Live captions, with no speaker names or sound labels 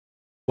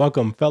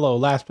Welcome, fellow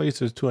last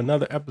placers, to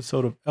another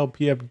episode of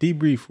LPF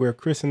Debrief, where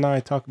Chris and I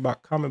talk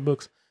about comic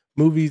books,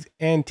 movies,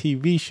 and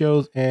TV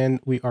shows, and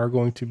we are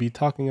going to be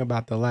talking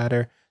about the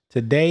latter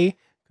today,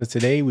 because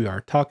today we are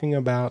talking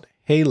about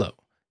Halo,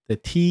 the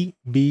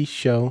TV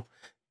show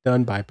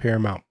done by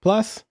Paramount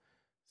Plus,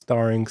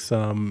 starring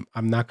some,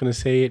 I'm not going to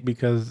say it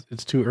because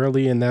it's too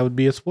early, and that would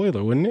be a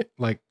spoiler, wouldn't it?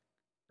 Like,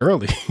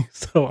 early,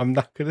 so I'm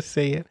not going to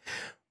say it.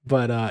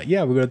 But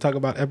yeah, we're going to talk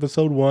about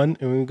episode 1,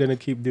 and we're going to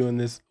keep doing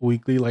this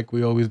weekly like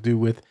we always do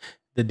with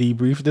the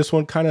debrief. This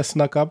one kind of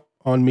snuck up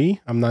on me.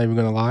 I'm not even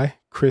going to lie.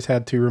 Chris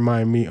had to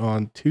remind me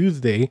on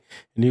Tuesday,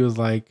 and he was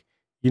like,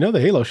 the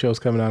Halo show's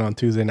coming out on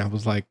Tuesday. And I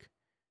was like,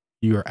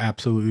 you are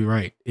absolutely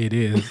right. It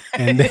is.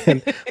 And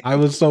then I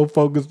was so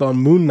focused on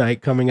Moon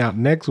Knight coming out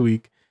next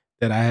week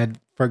that I had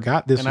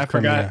forgot this was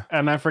coming out.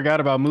 And I forgot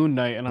about Moon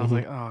Knight, and I was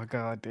like, oh,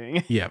 God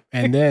dang. Yeah.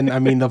 And then,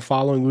 the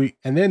following week,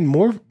 and then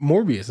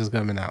Morbius is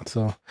coming out.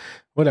 So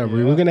whatever.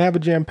 Yeah. We're going to have a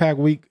jam-packed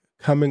week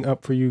coming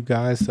up for you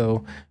guys.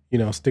 So,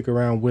 stick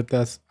around with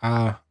us.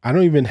 I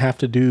don't even have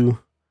to do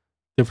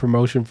the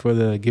promotion for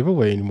the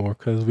giveaway anymore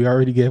because we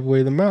already gave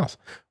away the mouse.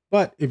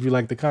 But if you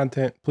like the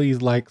content,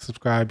 please like,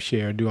 subscribe,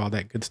 share, do all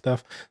that good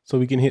stuff so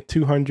we can hit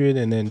 200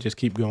 and then just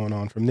keep going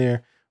on from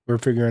there. We're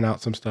figuring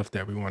out some stuff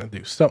that we want to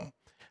do. So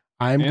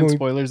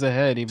spoilers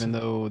ahead, even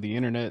though the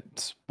internet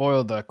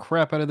spoiled the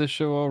crap out of this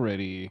show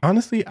already.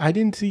 Honestly, I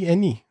didn't see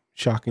any,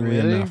 shockingly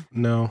enough.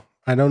 No,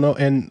 I don't know.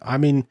 And I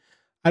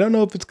don't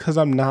know if it's because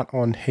I'm not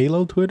on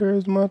Halo Twitter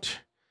as much.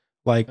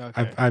 Like,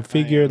 okay. I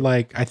figured,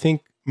 I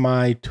think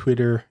my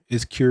Twitter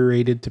is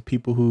curated to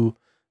people who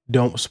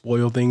don't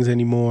spoil things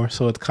anymore.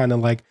 So it's kind of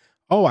like,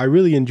 oh, I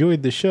really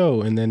enjoyed the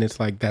show. And then it's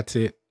like, that's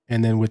it.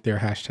 And then with their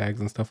hashtags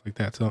and stuff like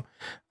that. So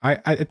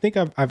I think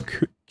I've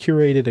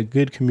curated a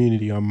good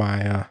community on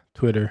my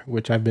Twitter,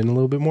 which I've been a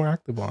little bit more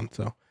active on.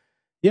 So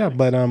yeah,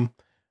 but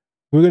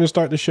we're going to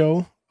start the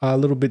show a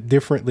little bit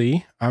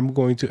differently. I'm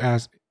going to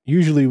ask,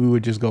 usually we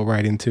would just go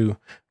right into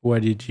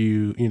what did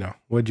you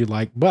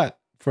like? But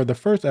for the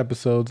first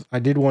episodes, I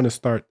did want to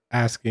start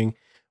asking,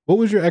 what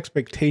was your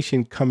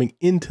expectation coming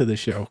into the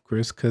show,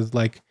 Chris? Because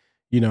I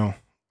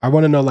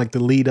want to know the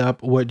lead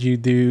up, what you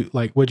do,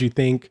 what you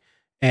think.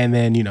 And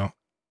then,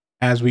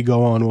 as we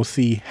go on, we'll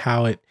see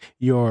how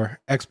your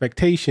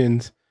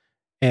expectations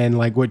and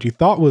what you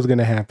thought was going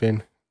to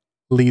happen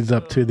leads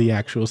up to the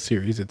actual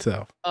series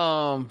itself.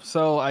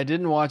 So I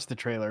didn't watch the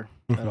trailer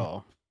at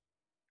all.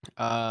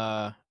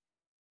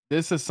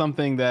 This is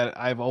something that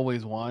I've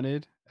always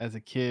wanted as a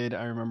kid.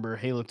 I remember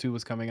Halo 2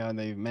 was coming out and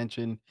they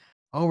mentioned,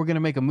 oh, we're going to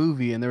make a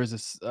movie. And there was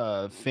this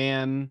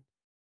fan,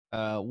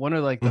 one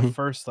of the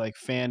first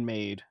fan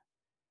made.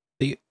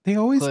 They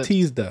always clips.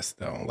 Teased us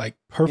though,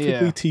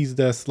 perfectly teased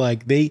us.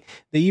 They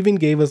even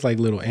gave us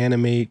little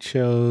animate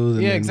shows.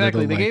 And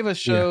exactly. They gave us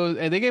shows,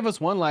 and they gave us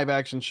one live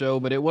action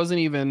show, but it wasn't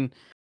even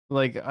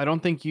I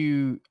think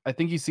you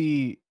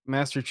see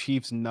Master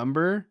Chief's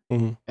number,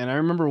 and I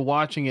remember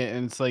watching it,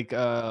 and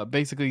it's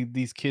basically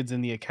these kids in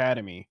the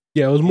academy.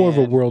 Yeah, it was more of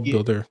a world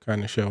builder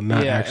kind of show,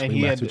 not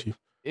actually Master Chief.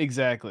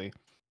 Exactly.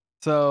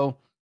 So,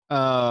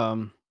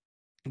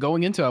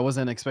 going into it, I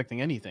wasn't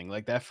expecting anything.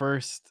 That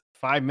first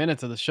 5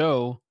 minutes of the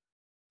show,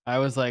 I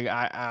was like,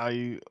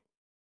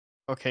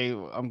 okay,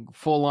 I'm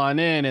full on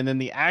in. And then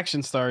the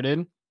action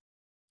started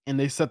and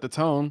they set the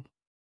tone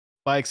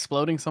by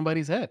exploding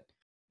somebody's head.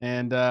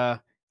 And I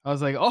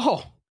was like,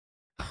 oh,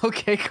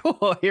 okay,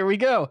 cool. Here we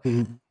go.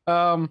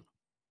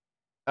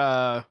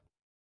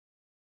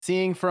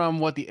 Seeing from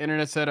what the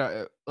internet said,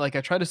 I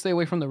tried to stay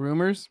away from the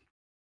rumors.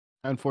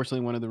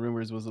 Unfortunately, one of the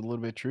rumors was a little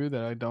bit true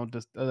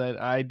that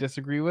I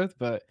disagree with,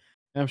 but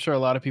I'm sure a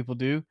lot of people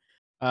do.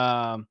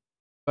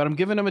 But I'm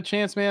giving them a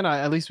chance, man.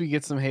 At least we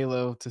get some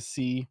Halo to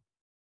see.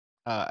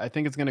 I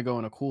think it's gonna go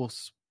in a cool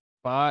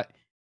spot.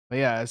 But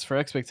yeah, as for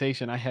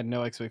expectation, I had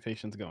no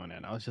expectations going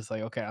in. I was just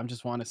like, okay, I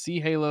just want to see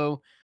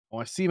Halo. I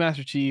want to see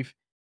Master Chief.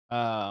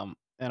 And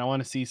I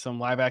want to see some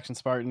live action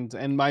Spartans.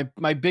 And my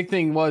big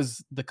thing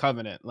was the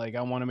Covenant.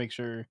 I want to make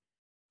sure.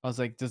 I was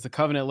like, does the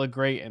Covenant look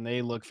great? And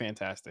they look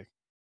fantastic.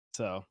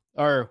 So,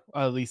 or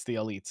at least the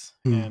elites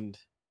and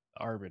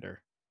the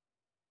Arbiter.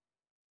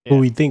 Yeah, who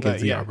we think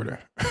is the Arbiter.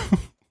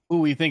 Who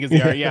we think is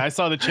the Arbiter. Yeah, I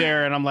saw the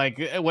chair and I'm like,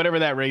 whatever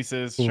that race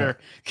is, sure.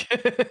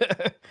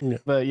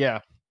 But yeah.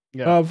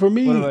 For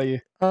me, what about you?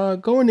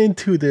 Going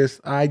into this,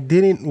 I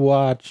didn't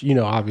watch,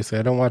 obviously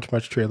I don't watch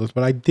much trailers,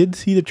 but I did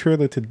see the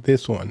trailer to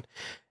this one.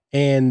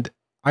 And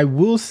I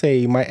will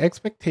say my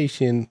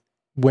expectation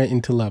went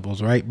into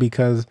levels, right?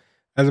 Because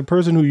as a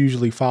person who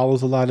usually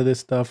follows a lot of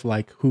this stuff,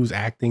 who's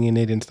acting in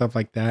it and stuff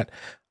like that,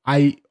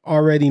 I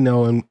already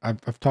know, and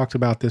I've talked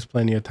about this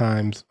plenty of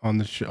times on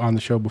the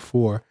show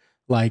before.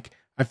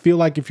 I feel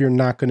like if you're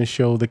not going to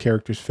show the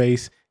character's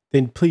face,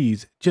 then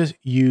please just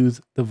use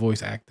the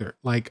voice actor.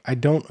 I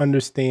don't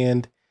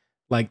understand.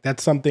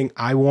 That's something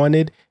I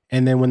wanted.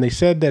 And then when they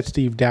said that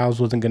Steve Downes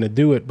wasn't going to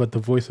do it, but the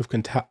voice of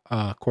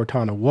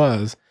Cortana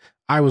was,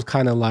 I was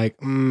kind of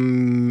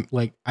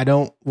I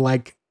don't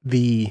like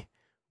the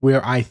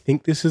where I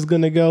think this is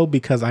going to go,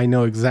 because I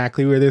know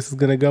exactly where this is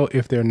going to go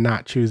if they're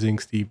not choosing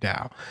Steve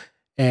Dow.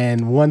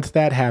 And once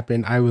that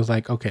happened, I was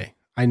like, okay,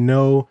 I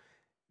know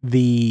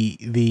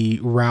the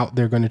route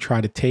they're going to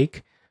try to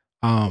take.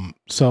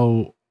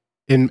 So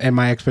and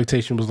my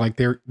expectation was like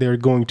they're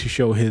going to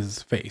show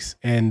his face.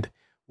 And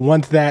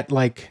once that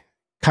like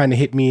kind of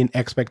hit me in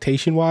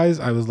expectation wise,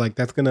 I was like,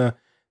 that's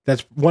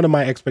one of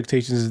my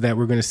expectations, is that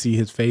we're going to see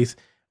his face,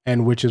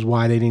 and which is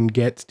why they didn't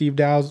get Steve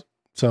Dow's.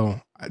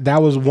 So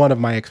that was one of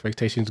my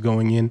expectations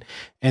going in.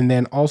 And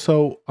then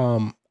also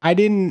I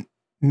didn't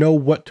know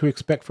what to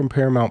expect from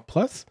Paramount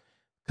Plus,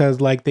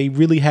 because like they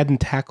really hadn't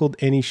tackled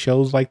any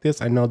shows like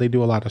this. I know they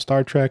do a lot of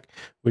Star Trek,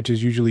 which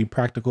is usually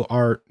practical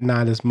art,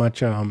 not as much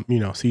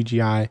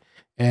CGI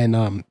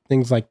and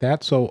things like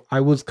that. So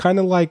I was kind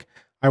of like,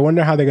 I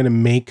wonder how they're going to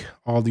make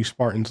all these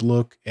Spartans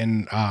look,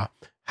 and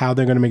how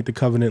they're going to make the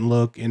Covenant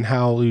look, and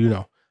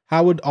how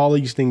how would all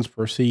these things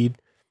proceed.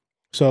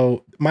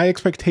 So my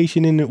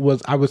expectation in it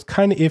was, I was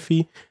kind of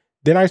iffy.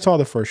 Then I saw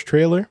the first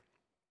trailer,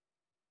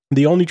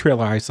 the only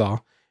trailer I saw,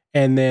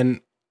 and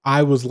then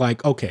I was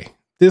like, okay,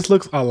 this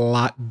looks a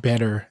lot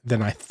better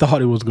than I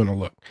thought it was going to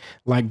look.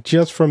 Like,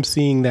 just from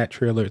seeing that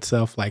trailer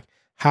itself, like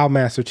how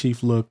Master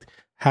Chief looked,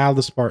 how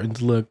the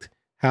Spartans looked,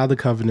 how the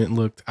Covenant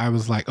looked, I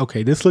was like,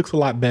 okay, this looks a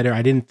lot better.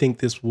 I didn't think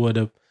this would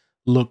have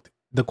looked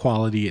the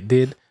quality it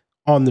did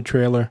on the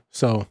trailer.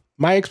 So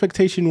my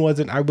expectation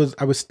wasn't, I was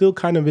still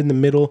kind of in the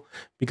middle,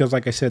 because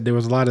like I said, there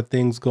was a lot of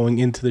things going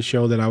into the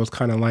show that I was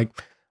kind of like,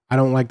 I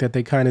don't like that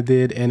they kind of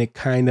did, and it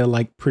kind of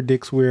like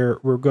predicts where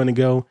we're going to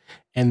go.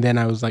 And then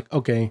I was like,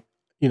 okay,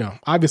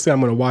 obviously I'm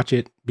going to watch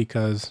it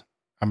because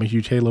I'm a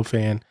huge Halo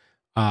fan.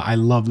 I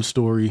love the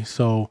story,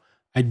 so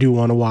I do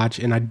want to watch,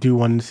 and I do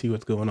want to see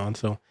what's going on.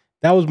 So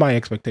that was my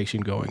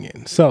expectation going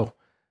in. So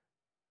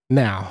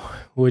now,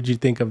 what'd you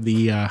think of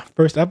the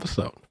first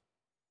episode?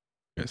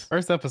 Yes.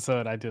 First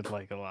episode I did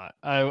like a lot.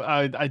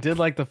 I did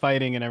like the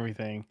fighting and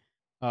everything,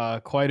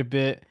 quite a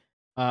bit.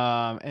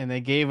 And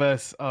they gave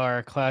us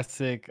our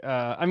classic.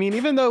 I mean,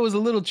 even though it was a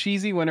little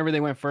cheesy whenever they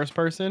went first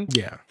person,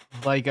 Yeah.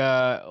 like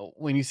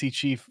when you see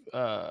Chief,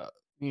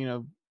 you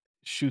know,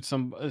 shoot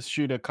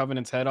a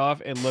Covenant's head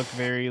off, it looked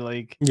very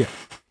like Yeah.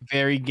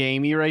 very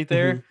gamey right Mm-hmm.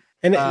 there.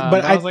 But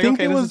But I I was like, think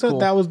okay, it this was is cool.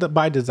 that was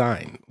by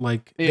design.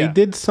 Like they Yeah.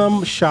 did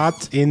some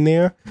shots in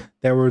there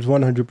that was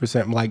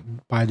 100% like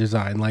by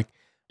design. Like,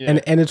 Yeah.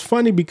 and it's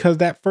funny because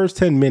that first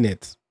 10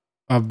 minutes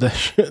of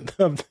the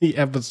of the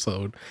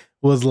episode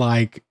was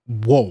like,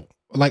 whoa.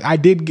 Like I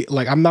did get,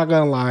 like, I'm not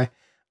gonna lie,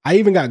 I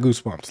even got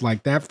goosebumps.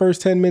 Like that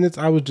first 10 minutes,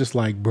 I was just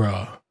like,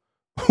 bruh,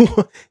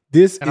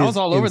 this And I was is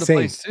all over the insane.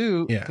 place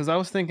too, Yeah. because I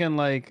was thinking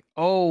like,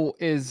 oh,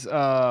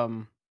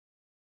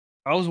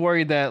 I was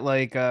worried that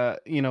like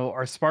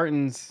are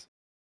Spartans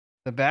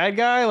the bad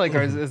guy? Like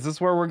Mhm. is this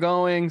where we're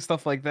going?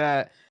 Stuff like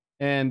that.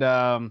 And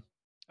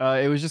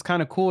it was just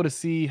kind of cool to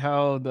see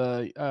how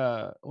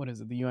the what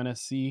is it, the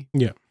UNSC?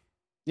 Yeah.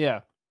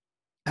 Yeah.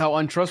 How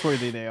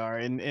untrustworthy they are,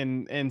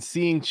 and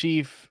seeing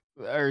Chief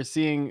or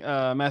seeing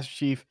Master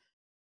Chief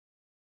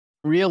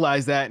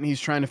realize that, and he's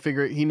trying to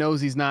figure, he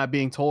knows he's not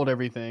being told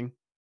everything,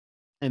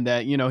 and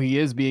that he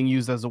is being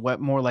used as a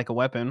weapon, more like a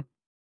weapon,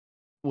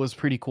 was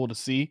pretty cool to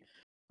see.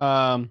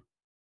 Um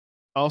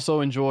also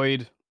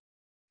enjoyed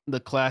the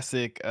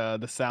classic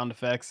the sound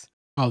effects.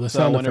 Oh, the So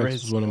sound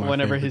effects was one of my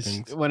favorite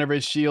things. whenever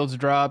his shields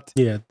dropped,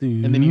 Yeah.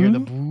 and then you hear the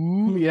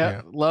boom, yeah,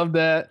 Yeah. love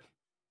that.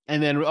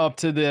 And then up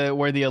to the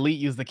where the elite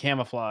use the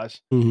camouflage,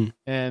 Mhm.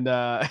 and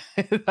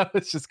that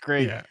was just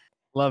great. Yeah.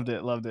 Loved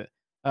it, loved it.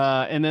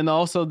 And then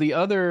also the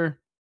other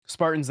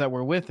Spartans that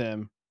were with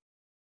him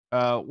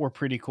were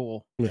pretty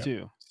cool Yeah.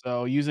 too.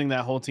 So using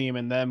that whole team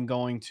and them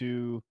going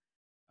to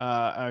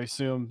I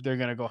assume they're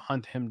gonna go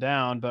hunt him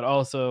down, but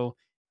also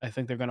I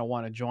think they're gonna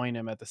want to join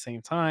him at the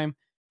same time,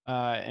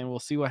 and we'll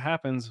see what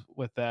happens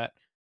with that.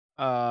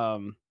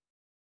 Um,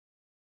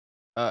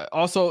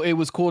 Also, it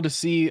was cool to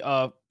see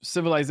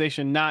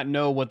civilization not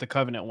know what the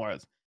Covenant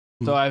was.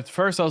 So Mhm. at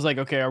first, I was like,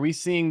 okay, are we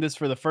seeing this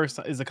for the first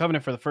time? Is the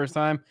Covenant for the first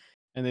time?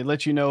 And they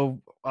let you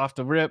know off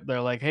the rip.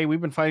 They're like, hey,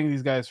 we've been fighting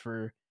these guys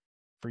for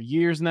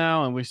years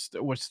now, and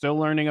we're still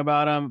learning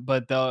about them.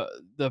 But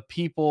the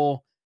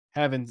people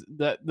haven't,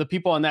 the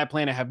people on that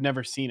planet have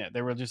never seen it.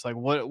 They were just like,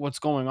 what's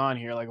going on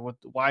here? Like,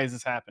 why is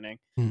this happening?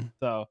 Mhm.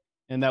 So,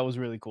 and that was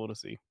really cool to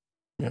see.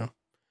 Yeah.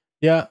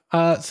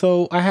 Yeah.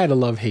 So I had a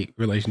love-hate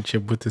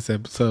relationship with this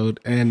episode,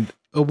 and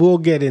we'll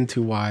get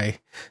into why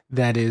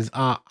that is.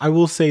 I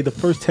will say the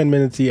first 10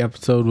 minutes of the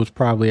episode was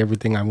probably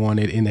everything I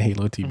wanted in a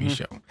Halo TV Mhm.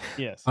 show.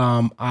 Yes.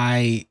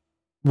 I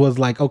was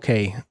like,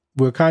 okay,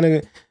 we're kind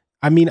of,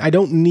 I mean, I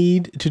don't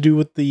need to do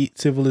with the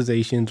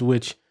civilizations,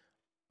 which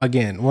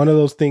again, one of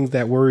those things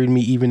that worried me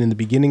even in the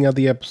beginning of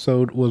the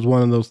episode was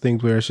one of those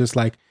things where it's just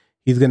like,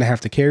 he's going to have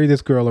to carry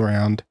this girl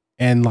around,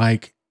 and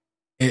like,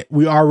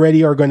 we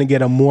already are going to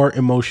get a more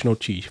emotional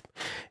Chief.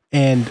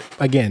 And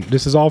again,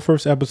 this is all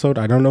first episode.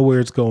 I don't know where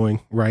it's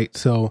going, right?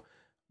 So,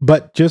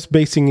 but just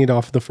basing it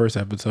off the first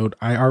episode,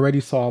 I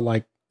already saw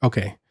like,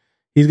 okay,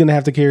 he's going to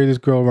have to carry this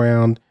girl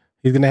around.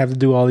 He's going to have to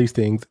do all these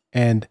things.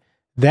 And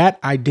That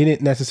I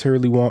didn't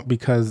necessarily want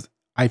because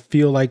I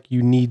feel like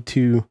you need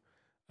to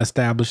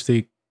establish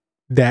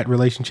that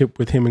relationship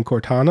with him and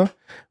Cortana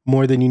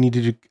more than you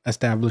needed to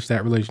establish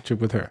that relationship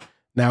with her.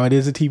 Now it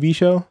is a TV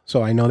show,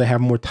 so I know they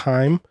have more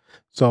time.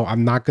 So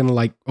I'm not gonna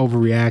like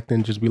overreact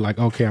and just be like,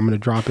 okay, I'm gonna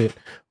drop it.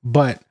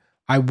 But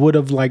I would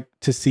have liked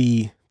to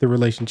see the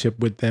relationship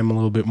with them a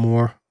little bit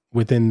more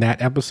within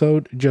that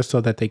episode, just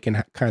so that they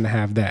can kind of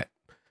have that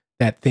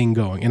thing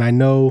going. And I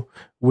know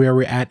where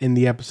we're at in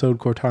the episode,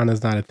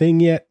 Cortana's not a thing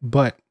yet,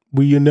 but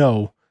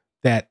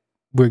that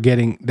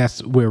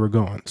that's where we're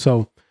going.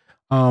 So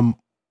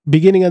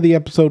beginning of the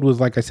episode was,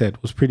 like I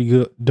said, was pretty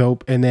good,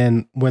 dope. And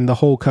then when the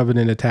whole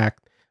Covenant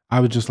attacked, I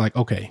was just like,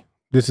 okay,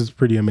 this is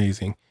pretty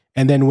amazing.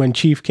 And then when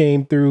Chief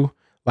came through,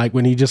 like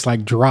when he just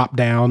like dropped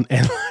down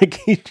and like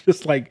he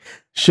just like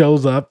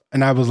shows up,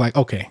 and I was like,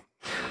 okay,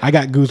 I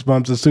got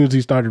goosebumps as soon as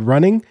he started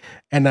running.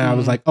 And I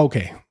was like,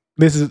 okay,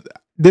 this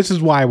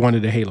is why I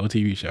wanted a Halo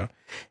TV show.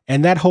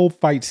 And that whole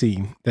fight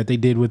scene that they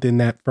did within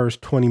that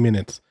first 20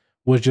 minutes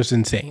was just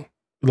insane.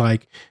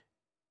 Like,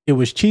 it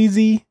was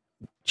cheesy,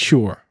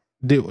 sure.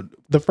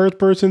 The first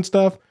person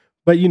stuff,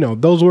 but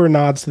those were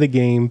nods to the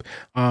game.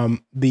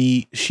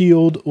 The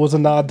shield was a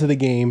nod to the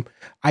game.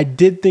 I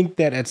did think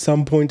that at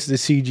some points the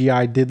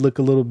CGI did look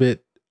a little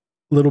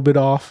bit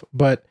off,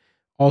 but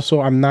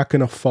also I'm not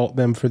going to fault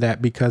them for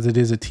that because it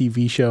is a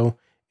TV show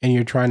and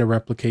you're trying to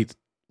replicate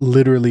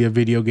literally a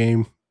video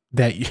game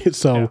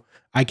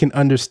I can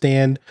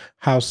understand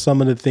how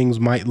some of the things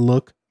might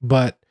look,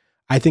 but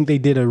I think they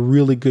did a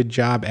really good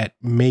job at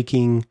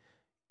making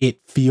it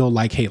feel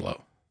like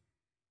Halo.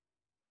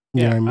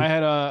 You know what I mean? I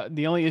had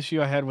the only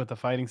issue I had with the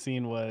fighting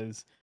scene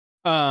was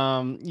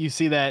you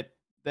see that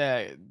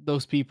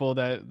those people,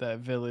 that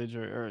village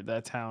or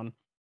that town,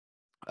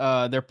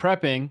 they're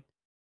prepping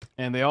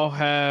and they all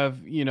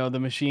have, the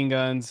machine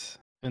guns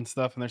and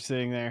stuff, and they're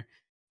sitting there.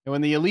 And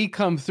when the elite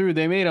come through,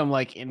 they made them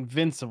like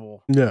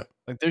invincible. Yeah.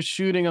 Like they're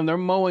shooting them, they're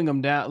mowing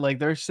them down, like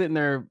they're sitting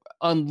there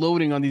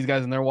unloading on these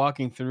guys and they're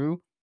walking through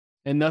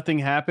and nothing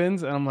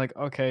happens. And I'm like,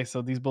 okay,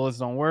 so these bullets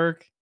don't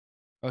work.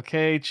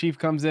 Okay, Chief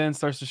comes in,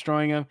 starts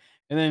destroying him,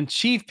 and then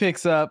Chief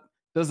picks up,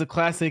 does the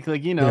classic,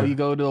 like, you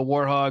go to a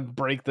Warthog,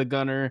 break the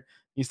gunner,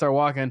 you start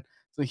walking.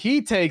 So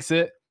he takes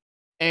it,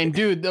 and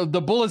dude,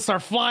 the bullets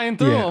start flying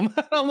through him.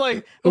 I'm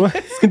like,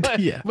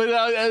 Yeah. But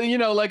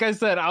like I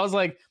said, I was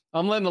like,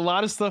 I'm letting a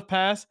lot of stuff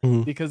pass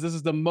because this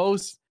is the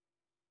most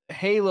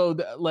Halo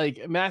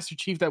like Master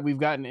Chief that we've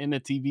gotten in a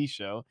TV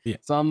show. Yeah.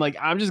 So I'm like,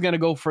 I'm just gonna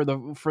go for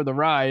the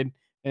ride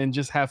and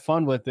just have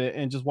fun with it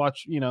and just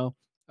watch,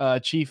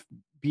 Chief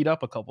beat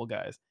up a couple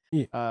guys,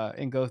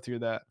 and go through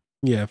that.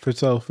 Yeah,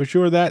 for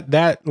sure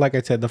that like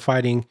I said, the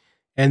fighting,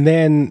 and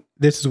then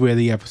this is where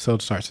the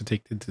episode starts to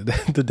take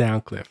the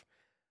down cliff.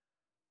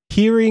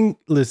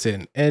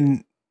 Listen,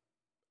 and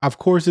of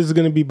course this is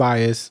going to be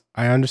biased.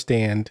 I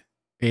understand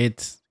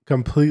it's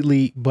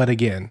completely, but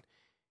again,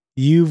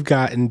 you've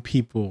gotten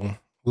people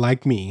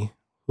like me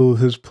who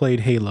has played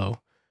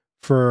Halo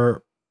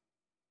for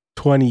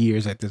 20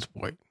 years at this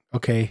point.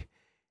 Okay,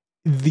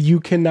 you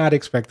cannot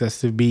expect us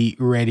to be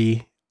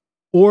ready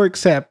or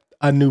accept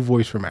a new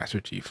voice for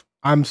Master Chief.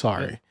 I'm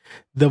sorry.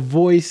 The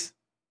voice,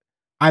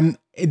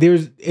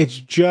 it's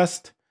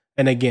just,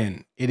 and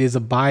again, it is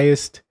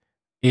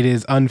it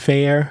is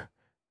unfair,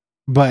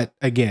 but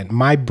again,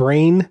 my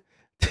brain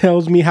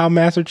tells me how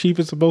Master Chief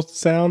is supposed to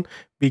sound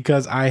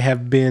because I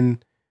have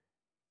been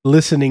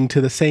listening to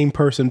the same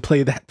person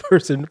play that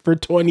person for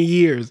 20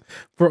 years,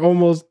 for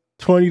almost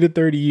 20 to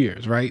 30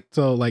 years, right?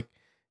 So like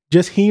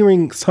just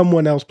hearing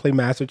someone else play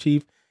Master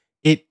Chief,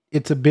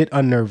 it's a bit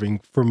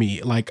unnerving for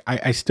me. Like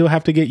I still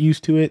have to get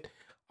used to it.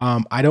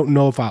 I don't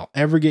know if I'll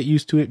ever get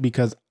used to it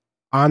because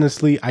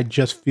honestly, I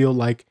just feel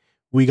like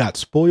we got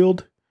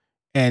spoiled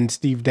and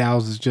Steve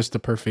Dowles is just the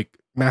perfect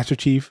Master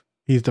Chief.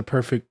 He's the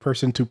perfect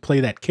person to play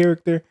that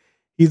character.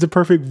 He's the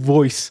perfect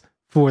voice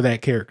for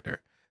that character.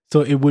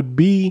 So it would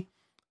be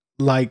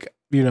like,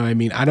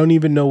 I don't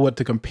even know what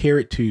to compare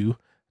it to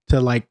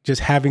like just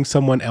having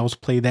someone else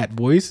play that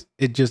voice.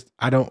 It just,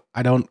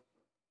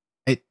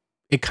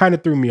 it kind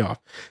of threw me off.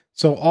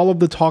 So all of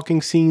the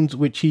talking scenes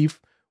with Chief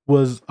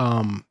was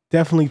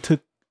definitely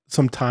took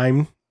some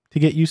time to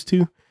get used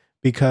to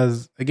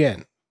because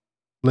again,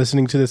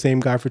 listening to the same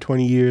guy for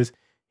 20 years,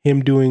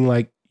 him doing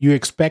like, you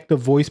expect a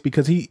voice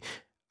because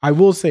I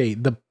will say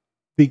the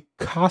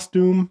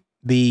costume,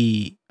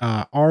 the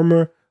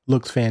armor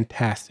looks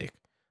fantastic.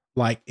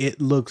 Like it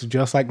looks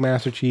just like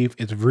Master Chief.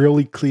 It's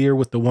really clear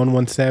with the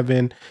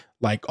 117,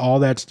 like all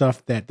that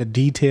stuff, that the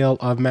detail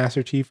of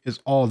Master Chief is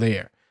all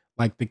there.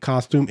 Like the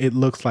costume, it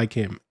looks like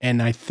him.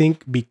 And I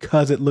think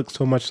because it looks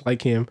so much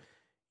like him,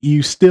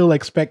 you still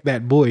expect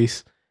that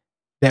voice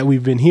that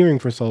we've been hearing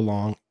for so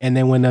long. And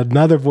then when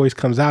another voice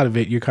comes out of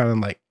it, you're kind of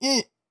like,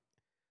 eh.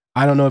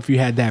 I don't know if you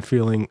had that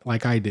feeling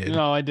like I did.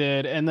 No, I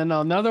did. And then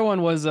another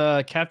one was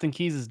Captain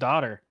Keyes'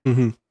 daughter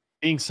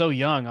being so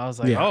young. I was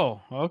like,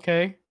 oh,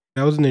 okay.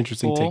 That was an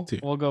interesting take too.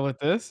 We'll go with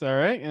this. All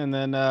right. And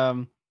then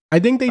I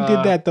think they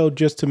did that though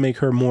just to make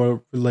her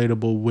more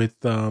relatable with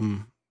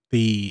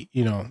the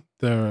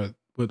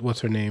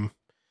what's her name?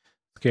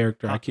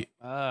 Character. I can't.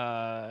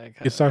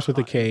 It starts with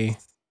a K.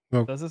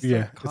 Well, does it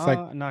yeah, it's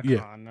like not yeah.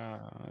 Con?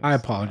 I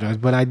apologize,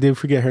 but I did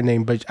forget her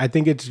name. But I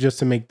think it's just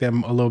to make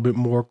them a little bit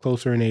more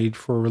closer in age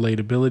for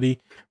relatability.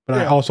 But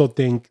I also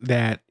think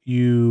that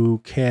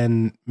you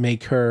can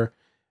make her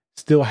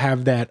still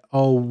have that,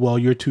 oh, well,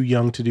 you're too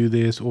young to do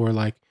this, or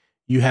like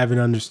you haven't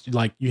understood,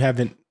 like you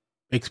haven't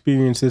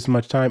experienced this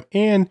much time.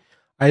 And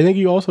I think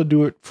you also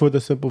do it for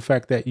the simple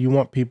fact that you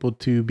want people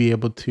to be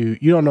able to,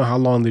 you don't know how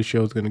long this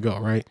show is going to go,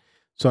 right?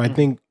 So I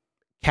think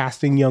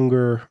casting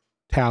younger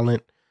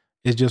talent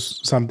is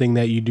just something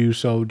that you do,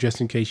 so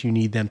just in case you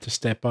need them to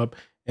step up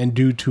and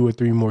do 2 or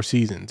 3 more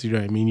seasons. You know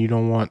what I mean?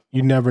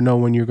 You never know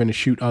when you're going to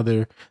shoot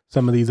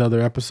some of these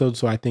other episodes.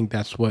 So I think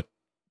that's what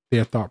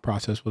their thought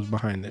process was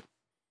behind it.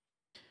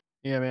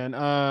 Yeah, man.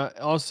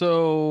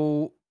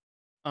 Also,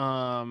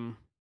 um,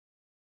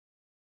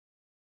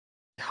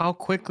 how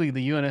quickly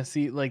the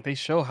UNSC, like, they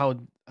show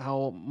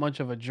how much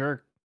of a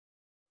jerk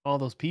all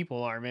those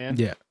people are, man.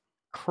 Yeah.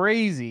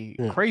 Crazy,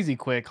 Yeah. crazy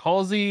quick.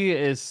 Halsey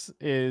is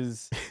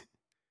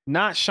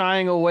not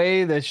shying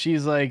away that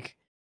she's like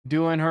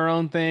doing her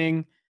own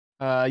thing.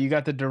 You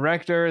got the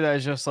director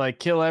that's just like,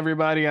 kill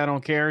everybody, I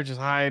don't care, just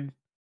hide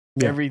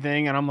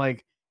everything. And I'm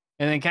like,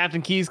 and then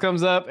Captain Keys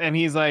comes up and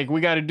he's like,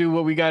 we got to do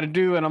what we got to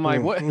do. And I'm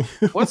like,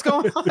 what's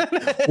going on?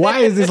 Why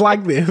is this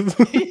like this?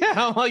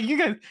 Yeah, I'm like, you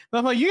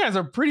guys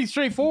are pretty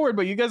straightforward,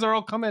 but you guys are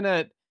all coming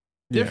at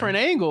different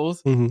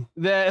angles.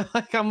 That,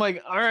 like, I'm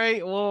like, all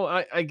right, well,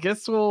 I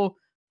guess we'll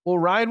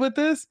ride with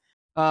this.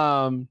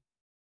 The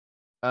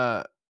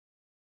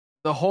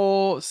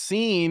whole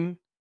scene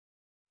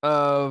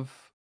of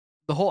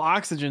the whole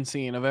oxygen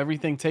scene of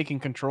everything taking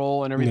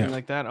control and everything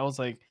like that. I was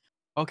like,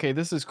 okay,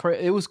 this is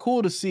crazy. It was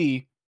cool to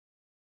see,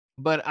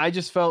 but I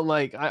just felt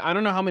like I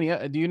don't know how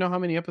many. Do you know how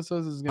many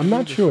episodes is going I'm to be?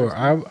 not sure.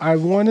 I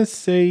want to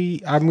say,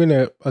 I'm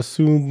gonna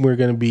assume we're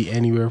gonna be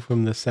anywhere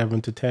from the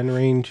 7 to 10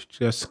 range,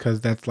 just because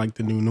that's like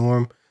the new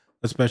norm,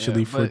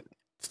 especially for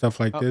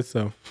stuff like this.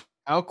 So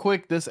how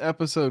quick this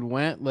episode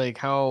went, like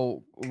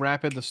how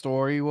rapid the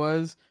story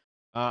was,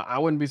 I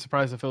wouldn't be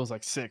surprised if it was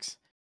like 6.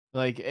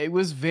 Like, it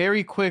was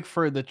very quick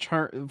for the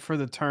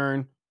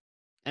turn.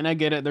 And I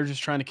get it, they're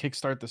just trying to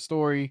kickstart the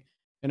story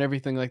and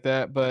everything like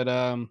that. But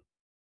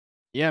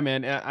yeah,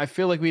 man, I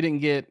feel like we didn't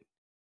get.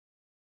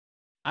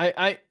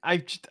 I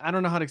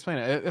don't know how to explain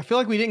it. I feel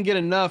like we didn't get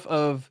enough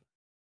of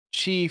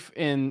Chief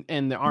and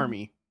the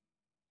army,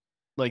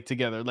 like,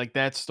 together, like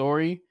that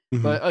story.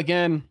 But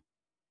again,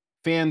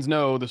 fans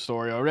know the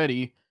story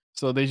already,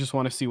 so they just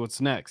want to see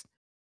what's next,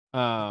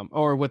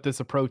 or what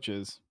this approach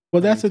is.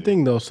 well, that's the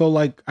thing though. So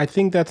like, I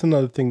think that's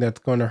another thing that's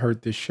going to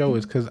hurt this show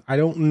is because I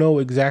don't know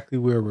exactly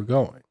where we're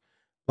going.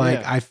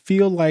 Like, I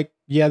feel like,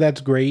 yeah, that's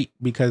great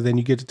because then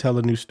you get to tell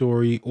a new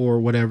story or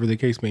whatever the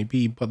case may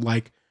be. But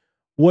like,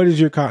 what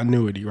is your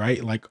continuity,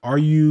 right? Like, are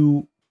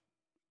you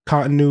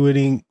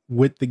continuity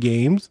with the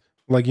games,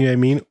 like, you know what I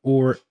mean,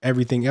 or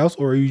everything else,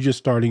 or are you just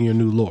starting your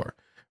new lore,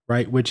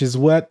 right? Which is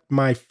what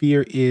my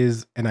fear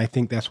is, and I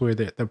think that's where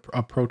the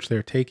approach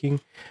they're taking,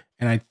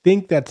 and I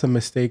think that's a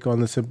mistake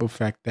on the simple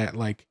fact that,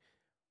 like,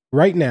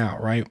 right now,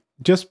 right,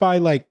 just by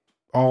like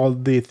all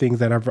the things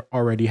that have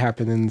already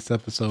happened in this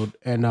episode,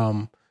 and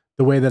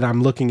the way that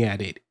I'm looking at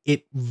it,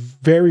 it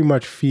very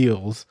much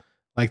feels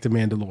like the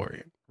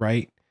Mandalorian,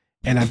 right?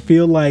 And I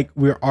feel like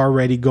we're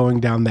already going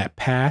down that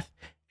path.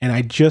 And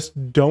I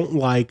just don't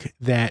like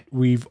that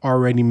we've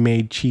already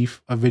made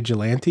Chief a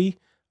vigilante,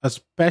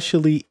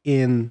 especially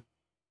in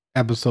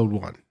episode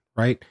 1,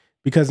 right?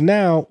 Because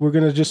now we're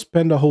going to just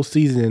spend a whole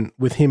season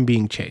with him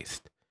being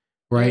chased,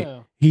 right? Yeah.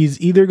 He's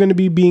either going to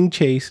be being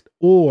chased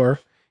or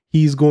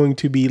he's going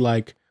to be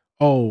like,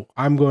 oh,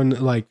 I'm going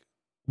to like,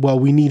 well,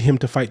 we need him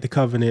to fight the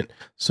Covenant.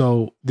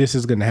 So this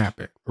is going to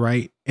happen,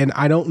 right? And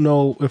I don't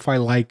know if I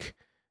like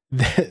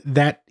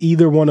that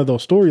either one of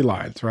those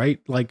storylines, right?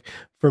 Like,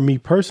 for me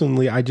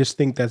personally, I just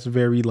think that's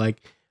very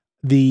like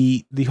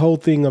the whole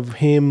thing of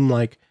him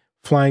like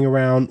flying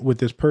around with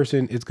this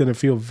person is going to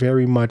feel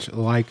very much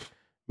like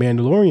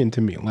Mandalorian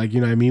to me. Like,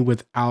 you know what I mean?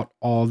 Without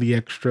all the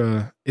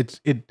extra,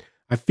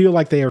 I feel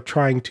like they are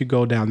trying to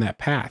go down that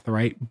path,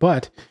 right?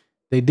 But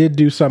they did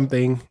do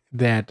something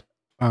that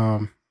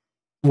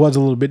was a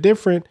little bit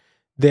different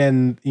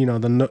than, you know,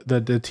 the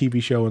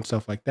TV show and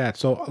stuff like that.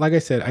 So like I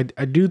said,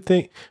 I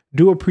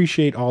do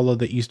appreciate all of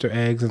the Easter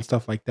eggs and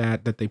stuff like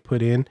that they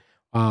put in,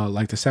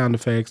 like the sound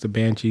effects, the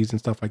banshees and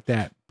stuff like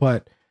that.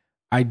 But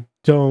I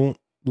don't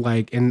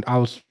like, and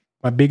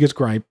my biggest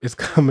gripe is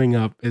coming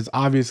up is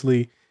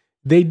obviously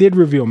they did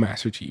reveal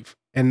Master Chief,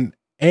 and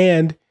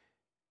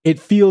it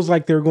feels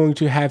like they're going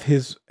to have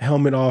his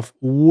helmet off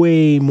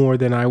way more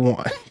than I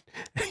want.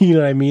 You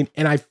know what I mean?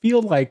 And I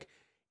feel like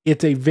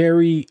it's a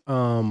very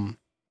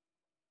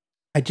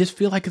I just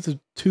feel like it's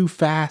too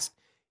fast,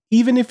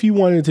 even if you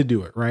wanted to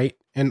do it, right?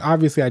 And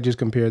obviously I just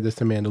compared this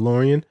to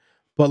Mandalorian,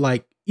 but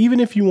like, even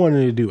if you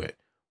wanted to do it,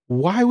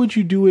 why would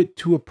you do it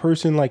to a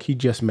person like he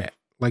just met?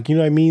 Like, you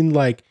know what I mean?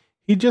 Like,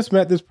 he just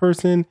met this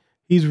person,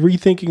 he's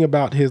rethinking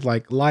about his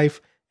like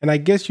life, and I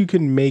guess you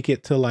can make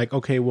it to like,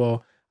 okay,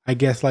 well, I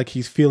guess like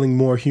he's feeling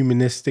more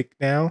humanistic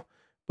now,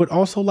 but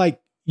also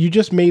like you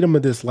just made him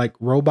this like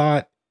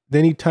robot.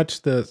 Then he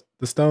touched the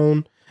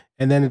stone,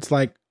 and then it's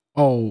like,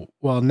 oh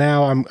well,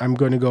 now I'm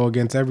going to go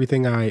against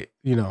everything I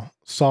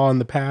saw in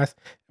the past,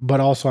 but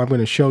also I'm going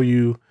to show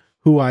you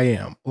who I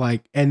am.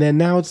 Like, and then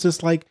now it's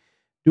just like,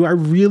 do I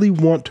really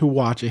want to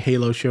watch a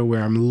Halo show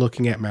where I'm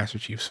looking at Master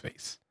Chief's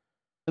face?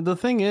 The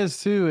thing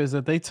is too is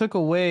that they took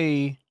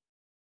away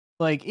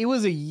like it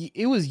was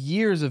it was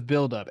years of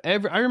buildup. I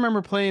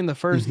remember playing the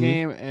first Mm-hmm.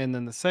 game and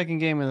then the second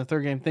game and the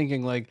third game,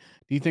 thinking like,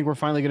 "Do you think we're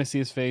finally gonna see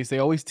his face?" They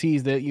always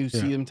teased it. You Yeah.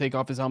 see him take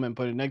off his helmet and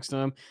put it next to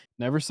him.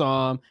 Never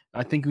saw him.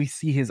 I think we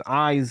see his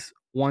eyes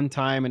one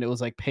time and it was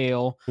like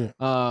pale.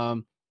 Yeah.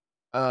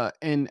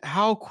 And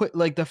how quick,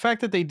 like the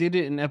fact that they did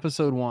it in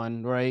episode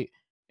 1, right?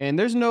 And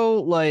there's no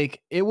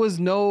like it was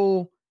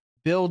no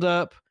build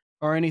up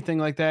or anything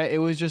like that. It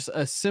was just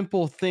a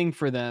simple thing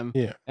for them.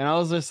 Yeah. And I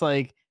was just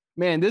like,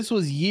 man, this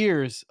was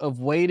years of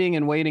waiting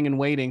and waiting and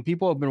waiting.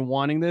 People have been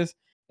wanting this.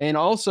 And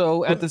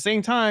also at But the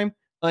same time,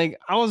 like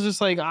I was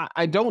just like,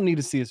 I don't need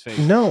to see his face.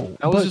 no,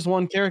 That was but just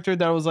one character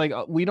that was like,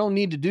 we don't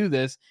need to do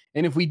this.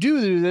 And if we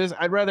do this,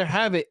 I'd rather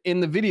have it in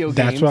the video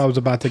that's what I games was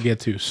about to get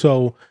to.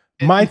 So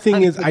and my thing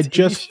not in is the I TV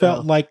just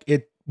felt show. like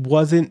it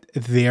wasn't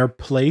their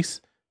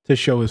place to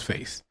show his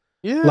face.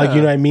 Like, you know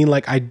Yeah. what I mean?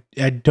 Like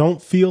I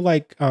don't feel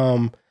like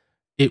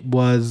it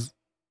was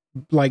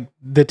like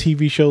the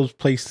TV show's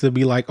place to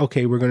be like,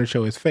 okay, we're going to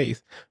show his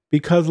face,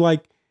 because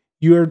like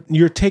you're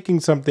taking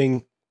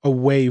something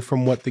away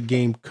from what the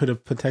game could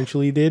have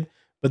potentially did,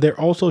 but they're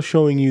also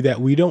showing you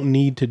that we don't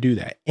need to do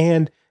that.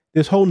 And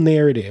this whole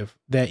narrative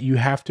that you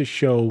have to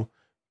show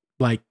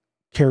like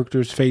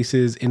characters'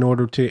 faces in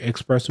order to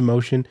express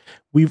emotion,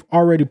 we've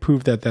already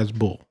proved that that's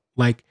bull.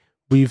 Like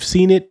we've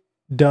seen it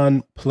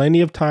done plenty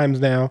of times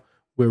now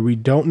where we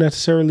don't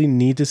necessarily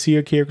need to see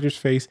a character's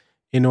face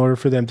in order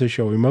for them to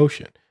show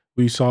emotion.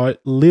 We saw it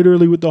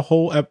literally with the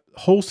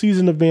whole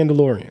season of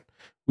Mandalorian.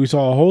 We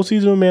saw a whole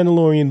season of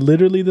Mandalorian,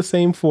 literally the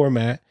same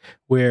format,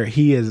 where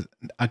he is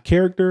a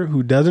character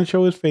who doesn't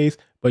show his face,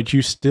 but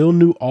you still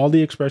knew all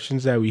the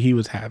expressions that he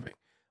was having.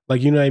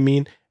 Like, you know what I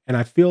mean? And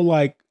I feel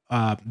like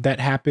that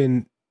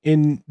happened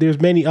in, there's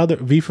many other,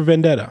 V for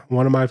Vendetta,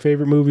 one of my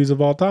favorite movies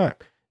of all time,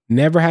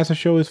 never has to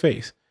show his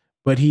face,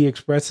 but he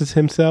expresses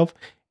himself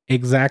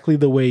exactly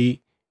the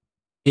way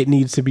it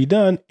needs to be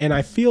done. And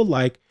I feel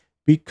like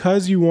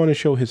because you want to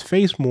show his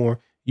face more,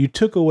 you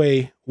took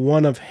away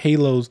one of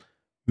Halo's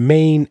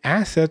main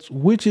assets,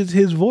 which is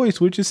his voice,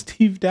 which is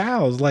Steve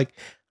Dow's. Like,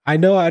 I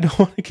know I don't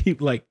want to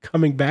keep like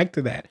coming back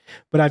to that,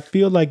 but I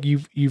feel like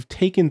you've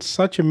taken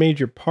such a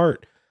major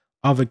part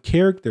of a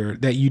character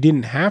that you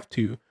didn't have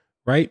to,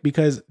 right?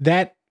 Because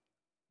that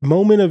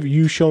moment of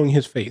you showing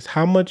his face,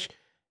 how much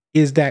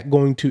is that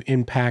going to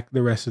impact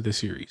the rest of the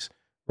series,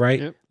 right?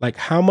 Yep. Like,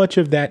 how much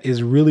of that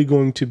is really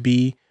going to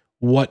be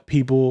what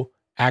people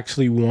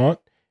actually want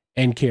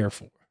and care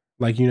for?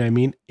 Like, you know what I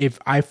mean? If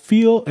I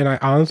feel, and I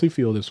honestly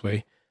feel this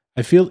way,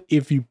 I feel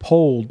if you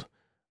polled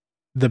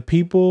the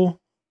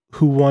people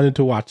who wanted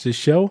to watch this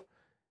show,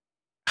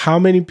 how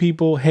many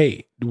people,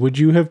 hey, would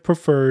you have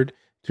preferred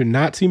to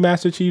not see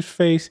Master Chief's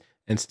face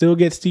and still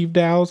get Steve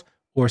Dow's,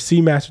 or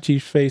see Master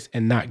Chief's face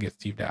and not get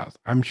Steve Dow's?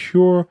 I'm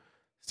sure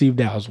Steve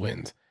Dow's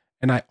wins.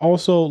 And I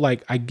also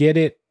like, I get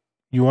it.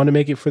 You want to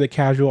make it for the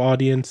casual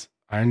audience.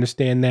 I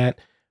understand that.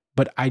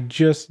 But I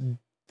just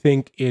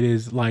think it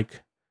is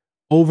like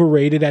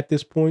overrated at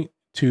this point,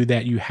 to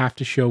that you have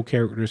to show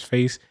characters'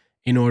 face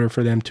in order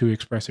for them to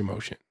express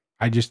emotion.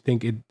 I just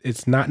think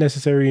it's not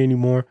necessary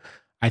anymore.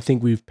 I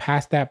think we've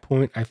passed that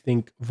point. I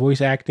think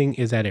voice acting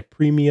is at a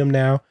premium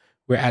now.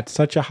 We're at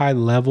such a high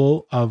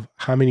level of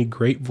how many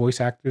great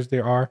voice actors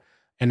there are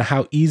and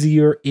how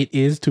easier it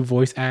is to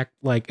voice act,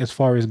 like as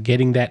far as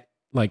getting that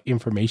like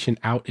information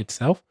out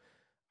itself.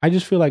 I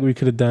just feel like we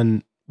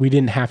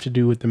didn't have to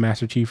do with the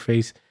Master Chief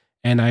face.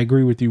 And I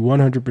agree with you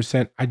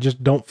 100%. I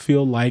just don't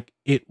feel like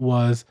it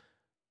was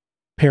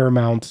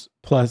Paramount's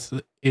plus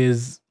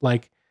is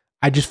like,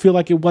 I just feel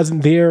like it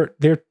wasn't their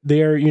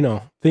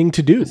thing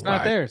to do. It's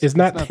not theirs. It's It's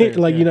not not theirs.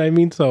 like, you Yeah. know what I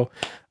mean? So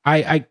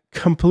I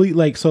complete,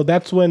 like, so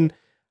that's when,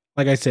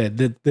 like I said,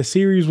 the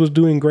series was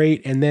doing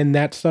great, and then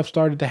that stuff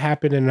started to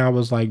happen, and I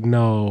was like,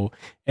 no.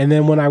 And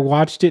then when I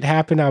watched it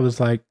happen, I was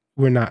like,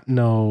 we're not,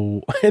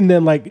 no. And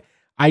then like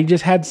I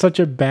just had such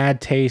a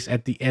bad taste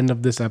at the end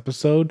of this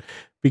episode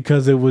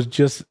because it was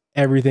just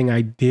everything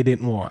I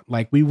didn't want.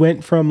 Like we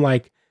went from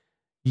like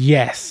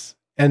yes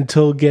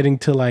until getting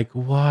to like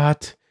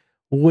what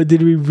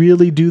did we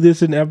really do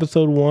this in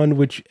episode 1,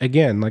 which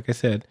again, like I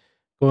said,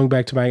 going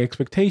back to my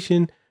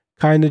expectation,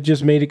 kind of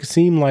just made it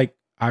seem like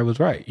I was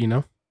right, you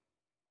know?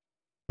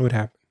 What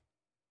happened?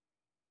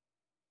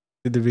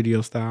 Did the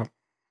video stop?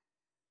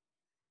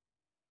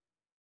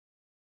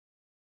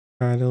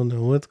 I don't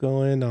know what's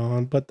going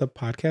on, but the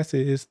podcast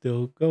is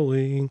still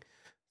going.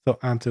 So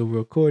I'm still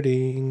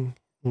recording.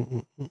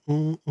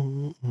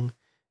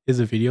 Is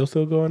the video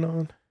still going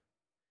on?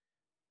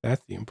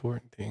 That's the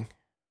important thing.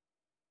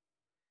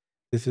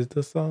 This is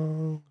the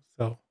song.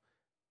 So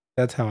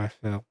that's how I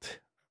felt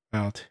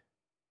about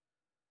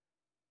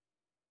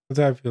That's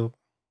how I feel.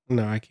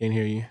 No, I can't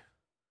hear you.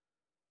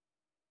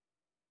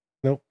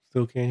 Nope,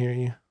 still can't hear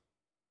you.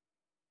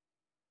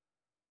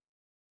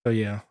 So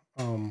yeah.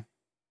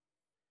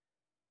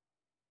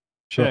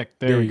 Check.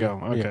 There there we you go.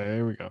 go. Okay, Yeah.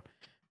 there we go.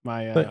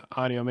 My But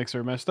audio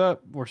mixer messed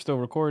up. We're still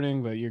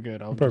recording, but you're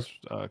good. I'll just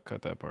perfect.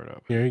 cut that part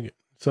out. Very good.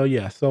 So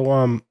yeah.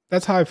 So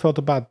that's how I felt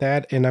about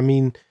that. And I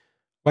mean,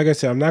 like I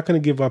said, I'm not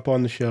going to give up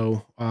on the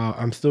show.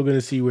 I'm still going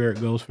to see where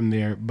it goes from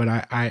there. But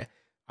I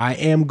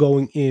am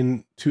going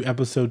into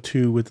episode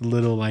 2 with a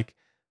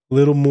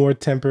little more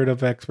tempered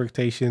of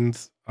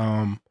expectations.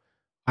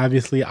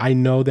 Obviously, I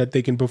know that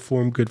they can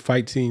perform good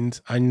fight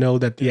scenes. I know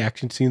that the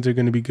action scenes are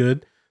going to be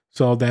good.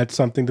 So that's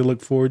something to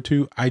look forward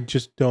to. I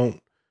just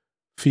don't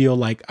feel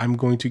like I'm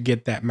going to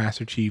get that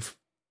Master Chief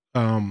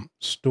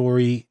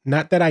story.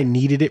 Not that I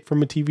needed it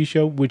from a TV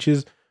show, which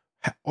has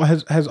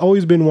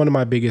always been one of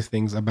my biggest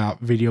things about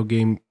video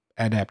game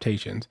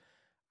adaptations.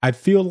 I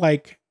feel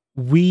like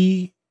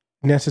we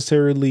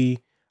necessarily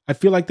I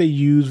feel like they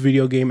use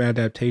video game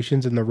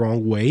adaptations in the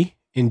wrong way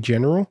in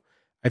general.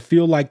 I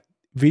feel like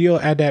video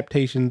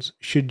adaptations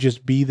should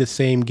just be the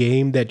same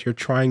game that you're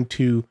trying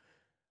to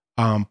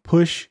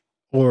push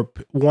or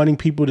wanting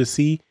people to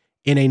see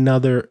in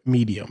another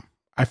medium.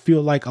 I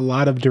feel like a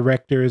lot of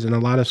directors and a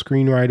lot of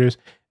screenwriters,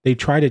 they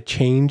try to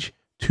change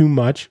too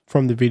much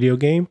from the video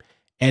game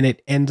and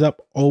it ends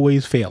up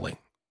always failing.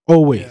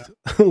 Always.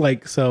 Yeah.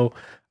 Like, so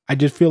I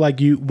just feel like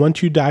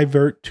once you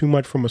divert too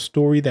much from a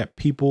story that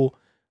people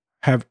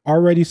have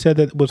already said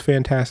that was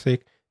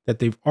fantastic, that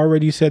they've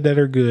already said that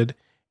are good,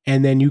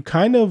 and then you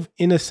kind of,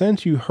 in a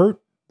sense, you hurt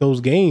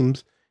those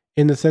games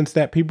in the sense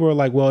that people are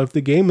like, well, if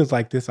the game is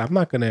like this, I'm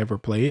not gonna ever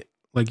play it.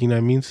 Like, you know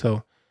what I mean?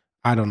 So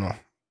I don't know.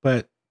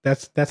 But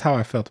that's how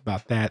I felt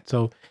about that.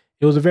 So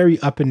it was a very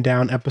up and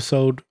down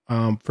episode.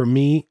 For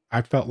me,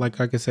 I felt like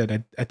I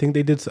said, I think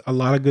they did a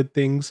lot of good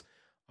things.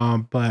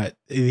 But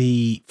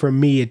for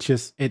me,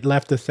 it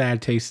left a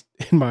sad taste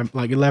in my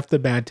it left a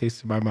bad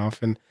taste in my mouth.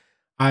 And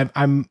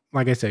I'm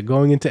like I said,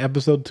 going into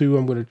episode 2,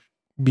 I'm gonna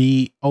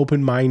be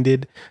open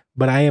minded,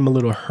 but I am a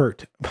little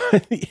hurt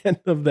by the end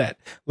of that,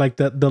 like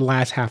the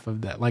last half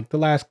of that, like the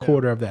last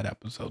quarter of that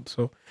episode.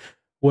 So,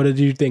 what did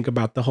you think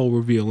about the whole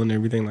reveal and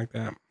everything like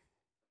that?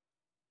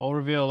 Whole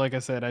reveal, like I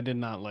said, I did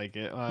not like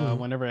it. Mhm.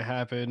 Whenever it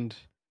happened,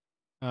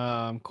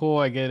 cool,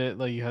 I get it.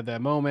 Like you had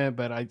that moment,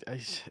 but like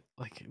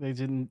they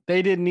didn't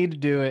need to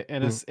do it,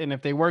 and Mhm. and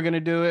if they were gonna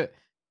do it,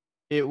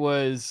 it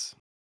was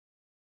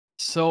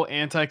so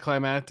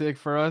anticlimactic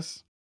for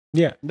us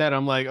Yeah. that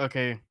I'm like,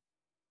 okay,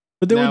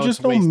 But there was now it's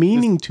just no waste. This,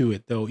 meaning to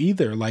it though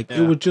either. Like it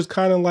yeah, was just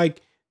kind of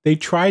like they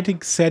tried to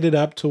set it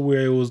up to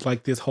where it was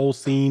like this whole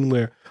scene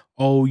where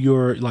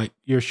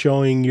you're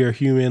showing your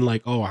human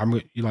like, oh,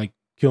 you like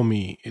kill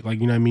me, like,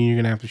 you know what I mean, you're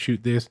gonna have to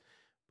shoot this.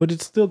 But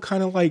it's still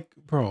kind of like,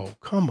 bro,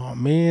 come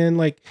on, man.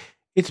 Like,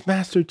 it's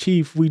Master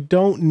Chief. We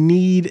don't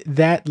need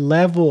that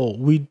level.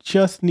 We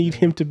just need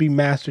him to be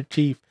Master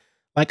Chief.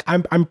 Like,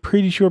 I'm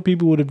pretty sure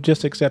people would have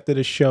just accepted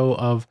a show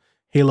of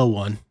Halo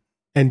 1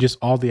 and just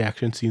all the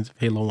action scenes of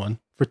Halo 1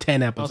 for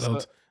 10 also,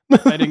 episodes.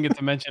 I didn't get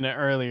to mention it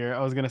earlier.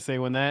 I was gonna say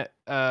when that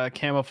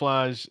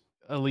camouflage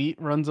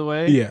elite runs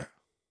away, Yeah.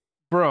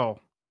 bro,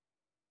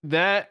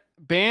 that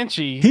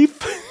Banshee He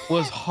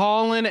was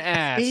hauling he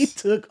ass.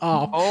 took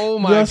off. Oh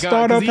my The god, because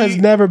startup has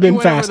he never been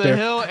went over the faster.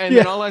 hill, and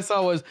then Yeah. all I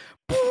saw was,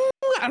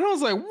 and I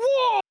was like,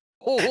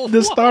 whoa,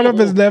 The startup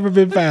has whoa. never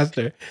been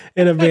faster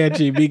in a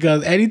Banshee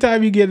because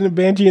anytime you get in a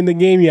Banshee in the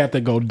game, you have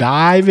to go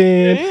dive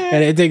in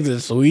and it takes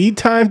a sweet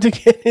time to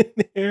get in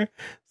there.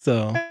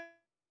 So,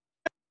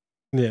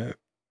 yeah,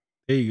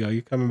 there you go.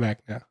 You're coming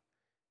back now.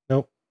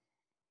 Nope.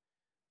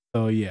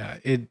 So, yeah,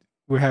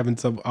 we're having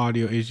some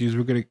audio issues.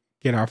 We're going to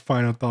get our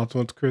final thoughts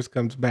once Chris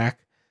comes back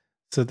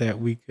so that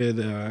we could,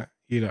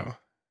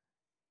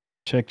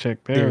 Check. there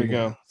There we we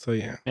go. go. So,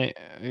 yeah.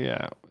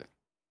 Yeah.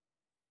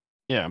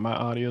 Yeah, my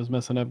audio's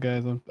messing up,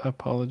 guys. I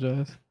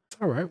apologize. It's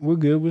all right. We're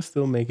good. We're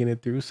still making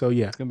it through. So,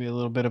 yeah. It's gonna be a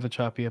little bit of a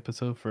choppy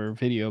episode for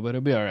video, but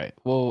it'll be all right.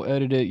 We'll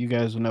edit it. You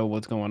guys will know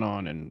what's going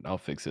on, and I'll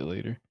fix it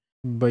later.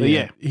 But But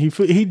yeah, yeah,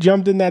 he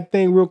jumped in that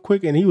thing real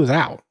quick and he was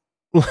out.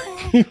 Like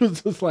he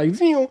was just like,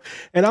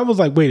 and I was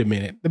like, wait a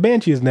minute, the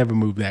Banshee has never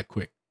moved that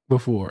quick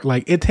before.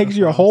 Like it takes that's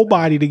your what I'm whole saying.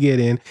 body to get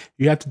in.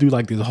 You have to do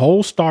like this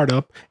whole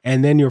startup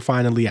and then you're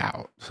finally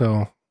out.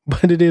 So,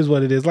 but it is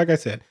what it is. Like I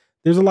said,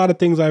 there's a lot of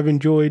things I've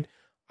enjoyed.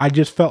 I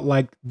just felt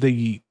like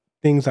the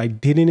things I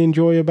didn't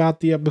enjoy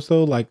about the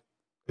episode, like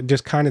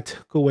just kind of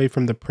took away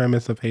from the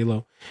premise of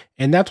Halo.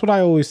 And that's what I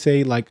always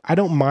say. Like, I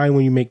don't mind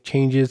when you make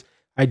changes.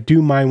 I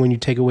do mind when you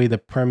take away the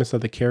premise of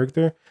the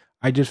character.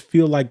 I just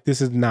feel like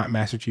this is not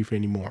Master Chief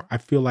anymore. I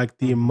feel like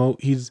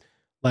he's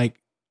like,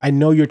 I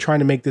know you're trying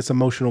to make this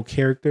emotional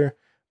character,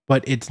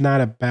 but it's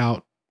not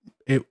about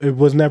it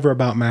was never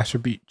about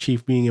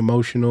Chief being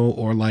emotional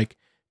or like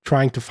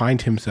trying to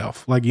find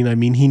himself. Like, you know what I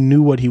mean? He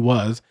knew what he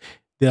was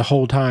the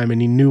whole time and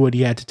he knew what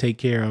he had to take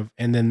care of.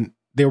 And then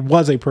there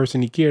was a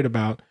person he cared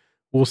about.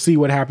 We'll see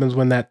what happens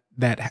when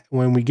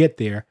when we get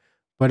there.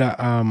 But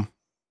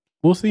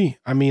we'll see.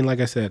 I mean, like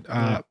I said,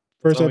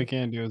 That's all we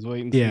can do is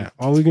wait and see.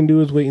 All we can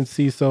do is wait and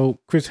see. So,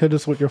 Chris, hit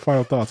us with your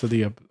final thoughts of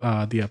the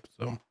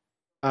episode.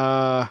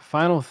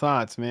 Final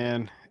thoughts,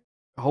 man.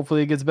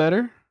 Hopefully it gets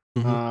better.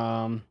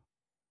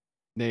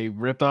 They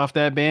ripped off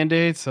that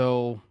Band-Aid,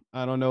 so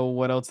I don't know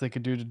what else they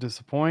could do to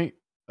disappoint.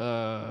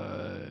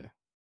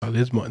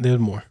 There's more. There's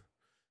more.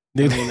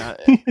 I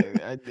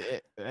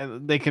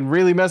mean, they can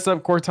really mess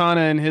up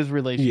Cortana and his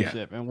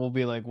relationship, and we'll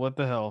be like, "What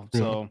the hell?"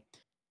 So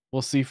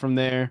we'll see from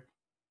there.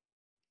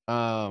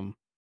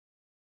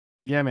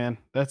 Yeah, man,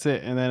 that's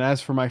it. And then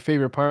as for my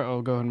favorite part,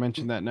 I'll go ahead and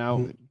mention that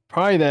now.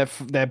 Probably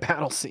that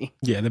battle scene.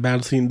 Yeah, the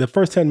battle scene. The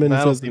first 10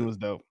 minutes battle scene was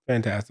dope.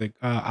 Fantastic.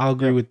 I'll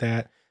agree with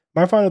that.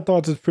 My final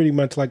thoughts is pretty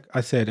much like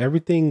I said,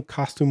 everything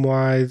costume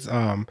wise,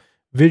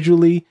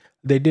 visually,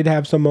 they did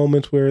have some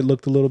moments where it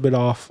looked a little bit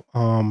off.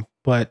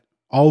 But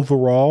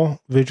overall,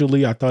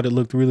 visually, I thought it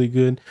looked really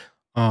good.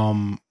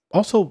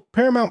 Also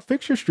Paramount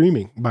fixture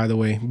streaming, by the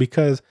way,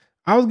 because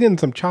I was getting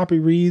some choppy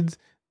reads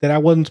that I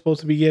wasn't supposed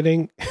to be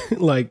getting.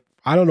 Like,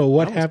 I don't know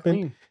what happened.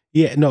 Clean.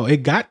 Yeah, no,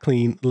 it got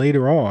clean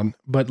later on,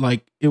 but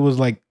like it was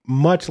like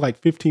much like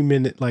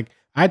 15-minute. Like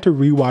I had to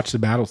rewatch the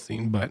battle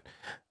scene, but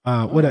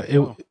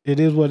it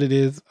is what it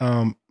is.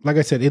 Like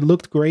I said, it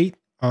looked great.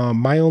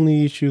 My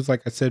only issues,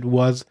 like I said,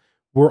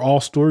 were all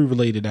story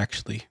related.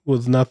 Actually,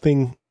 was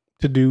nothing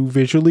to do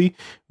visually,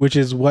 which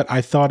is what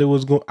I thought it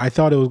was. I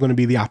thought it was going to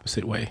be the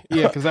opposite way.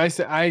 Yeah, because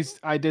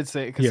I did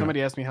say, because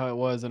somebody asked me how it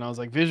was, and I was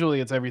like,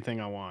 visually, it's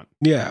everything I want.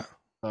 Yeah.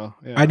 Oh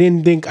yeah. I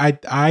didn't think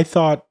I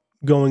thought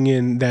going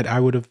in that I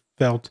would have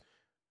felt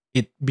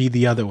it be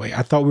the other way.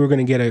 I thought we were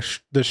going to get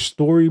the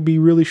story be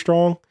really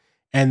strong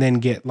and then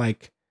get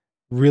like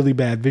really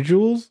bad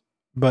visuals,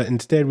 but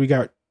instead we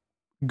got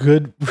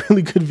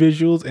really good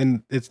visuals,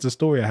 and it's the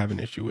story I have an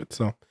issue with.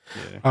 So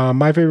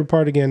my favorite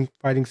part, again,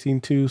 fighting scene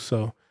 2.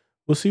 So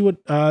we'll see what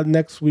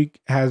next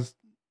week has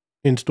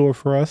in store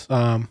for us.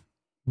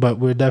 But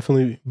we'll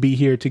definitely be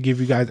here to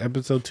give you guys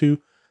episode 2.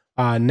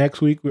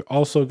 Next week we're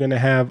also going to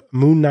have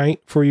Moon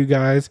Knight for you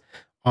guys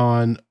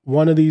on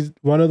one of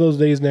those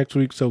days next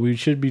week. So we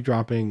should be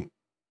dropping.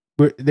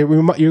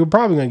 You're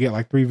probably gonna get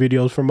like 3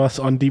 videos from us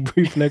on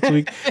debrief next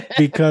week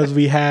because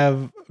we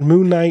have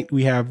Moon Knight,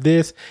 we have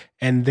this,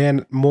 and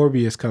then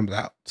Morbius comes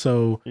out.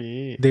 So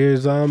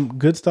there's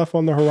good stuff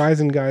on the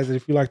horizon, guys. And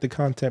if you like the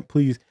content,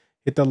 please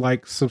hit the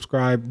like,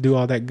 subscribe, do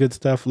all that good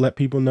stuff. Let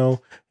people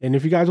know. And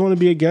if you guys want to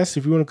be a guest,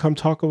 if you want to come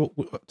talk about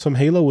some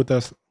Halo with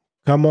us,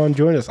 come on,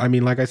 join us. I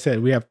mean, like I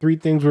said, we have 3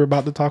 things we're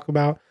about to talk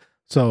about.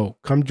 So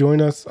come join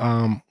us.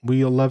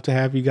 We'll love to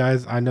have you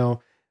guys. I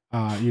know,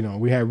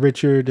 we had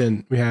Richard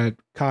and we had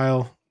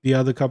Kyle the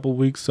other couple of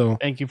weeks. So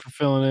thank you for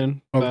filling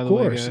in. Of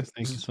course. Guys.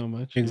 Thank you so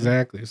much.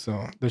 Exactly. Yeah.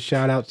 So the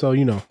shout out. So,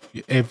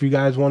 if you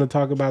guys want to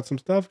talk about some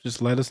stuff,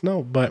 just let us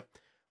know. But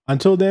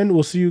until then,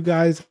 we'll see you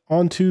guys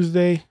on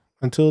Tuesday.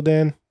 Until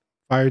then,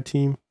 Fire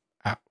Team.